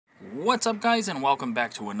What's up, guys, and welcome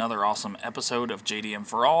back to another awesome episode of JDM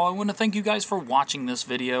for All. I want to thank you guys for watching this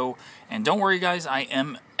video, and don't worry guys, I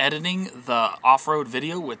am editing the off-road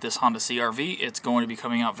video with this Honda CR-V. It's going to be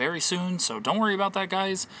coming out very soon, so don't worry about that,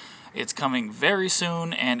 guys. It's coming very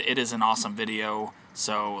soon, and it is an awesome video,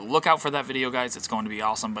 so look out for that video, guys. It's going to be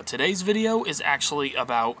awesome. But today's video is actually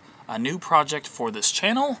about a new project for this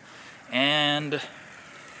channel, and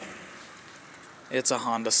it's a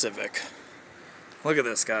Honda Civic. Look at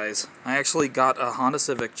this, guys. I actually got a Honda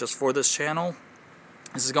Civic just for this channel.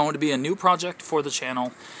 This is going to be a new project for the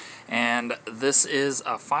channel, and this is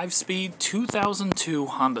a 5-speed 2002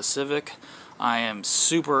 Honda Civic. I am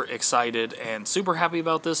super excited and super happy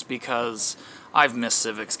about this because I've missed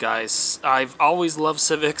Civics, guys. I've always loved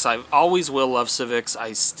Civics. I always will love Civics.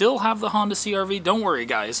 I still have the Honda CR-V. Don't worry,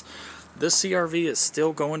 guys. This CR-V is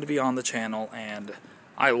still going to be on the channel, and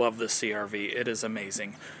I love this CR-V. It is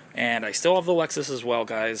amazing. And I still have the Lexus as well,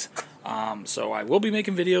 guys. So I will be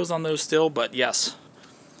making videos on those still, but yes,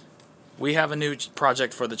 we have a new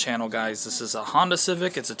project for the channel, guys. This is a Honda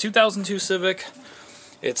Civic. It's a 2002 Civic.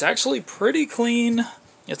 It's actually pretty clean.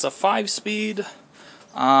 It's a 5-speed.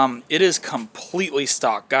 It is completely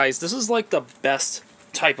stock, guys. This is like the best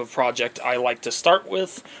type of project I like to start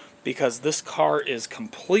with because this car is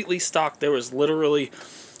completely stock. There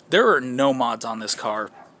are no mods on this car.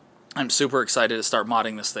 I'm super excited to start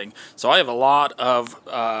modding this thing. So I have a lot of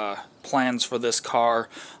plans for this car.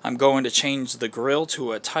 I'm going to change the grille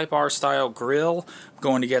to a Type R style grille. I'm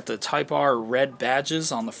going to get the Type R red badges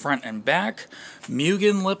on the front and back,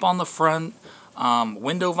 Mugen lip on the front,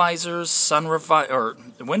 window visors,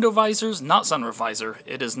 window visors, not sunroof visor.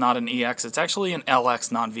 It is not an EX. It's actually an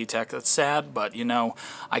LX non-VTEC. That's sad, but you know,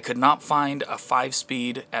 I could not find a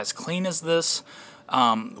 5-speed as clean as this.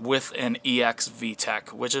 With an EX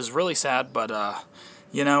VTEC, which is really sad, but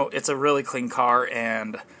you know, it's a really clean car,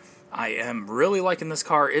 and I am really liking this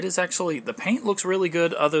car. It is actually, the paint looks really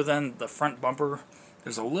good other than the front bumper.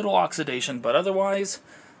 There's a little oxidation, but otherwise,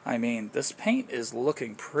 I mean, this paint is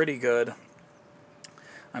looking pretty good.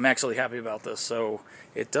 I'm actually happy about this. So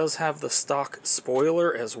it does have the stock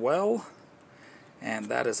spoiler as well, and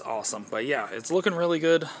that is awesome. But yeah, it's looking really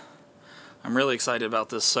good. I'm really excited about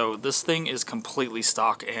this. So this thing is completely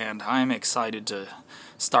stock, and I'm excited to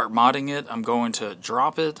start modding it. I'm going to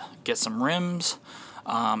drop it, get some rims,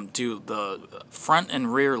 do the front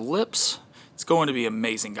and rear lips. It's going to be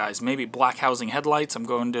amazing, guys. Maybe black housing headlights. I'm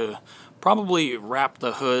going to probably wrap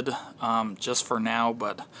the hood just for now,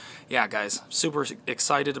 but yeah, guys, super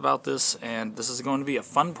excited about this, and this is going to be a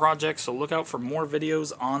fun project, so look out for more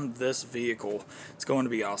videos on this vehicle. It's going to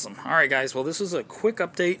be awesome. Alright, guys, well, this is a quick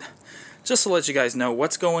update just to let you guys know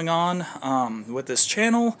what's going on with this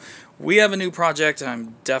channel. We have a new project.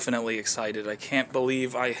 I'm definitely excited. I can't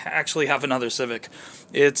believe I actually have another Civic.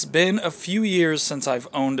 It's been a few years since I've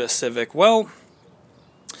owned a Civic. Well,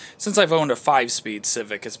 since I've owned a 5-speed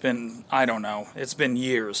Civic, it's been, I don't know, it's been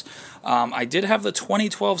years. I did have the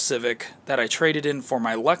 2012 Civic that I traded in for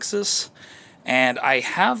my Lexus, and I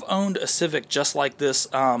have owned a Civic just like this.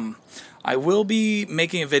 I will be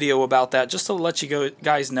making a video about that just to let you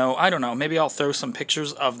guys know. I don't know, maybe I'll throw some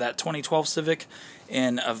pictures of that 2012 Civic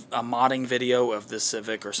in a modding video of this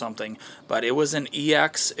Civic or something. But it was an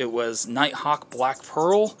EX, it was Nighthawk Black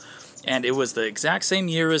Pearl, and it was the exact same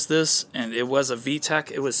year as this, and it was a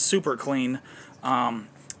VTEC. It was super clean.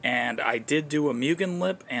 And I did do a Mugen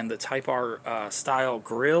lip and the Type R style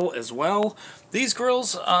grill as well. These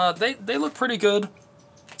grills, they look pretty good,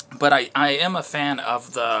 but I am a fan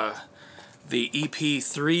of the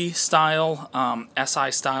EP3 style,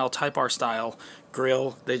 SI style, Type R style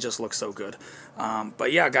grill. They just look so good.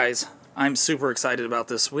 But yeah, guys, I'm super excited about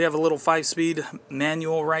this. We have a little 5-speed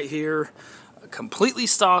manual right here, completely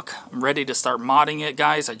stock. I'm ready to start modding it,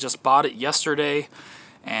 guys. I just bought it yesterday,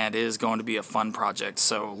 and it is going to be a fun project.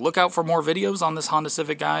 So look out for more videos on this Honda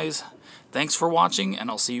Civic, guys. Thanks for watching, and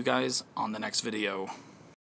I'll see you guys on the next video.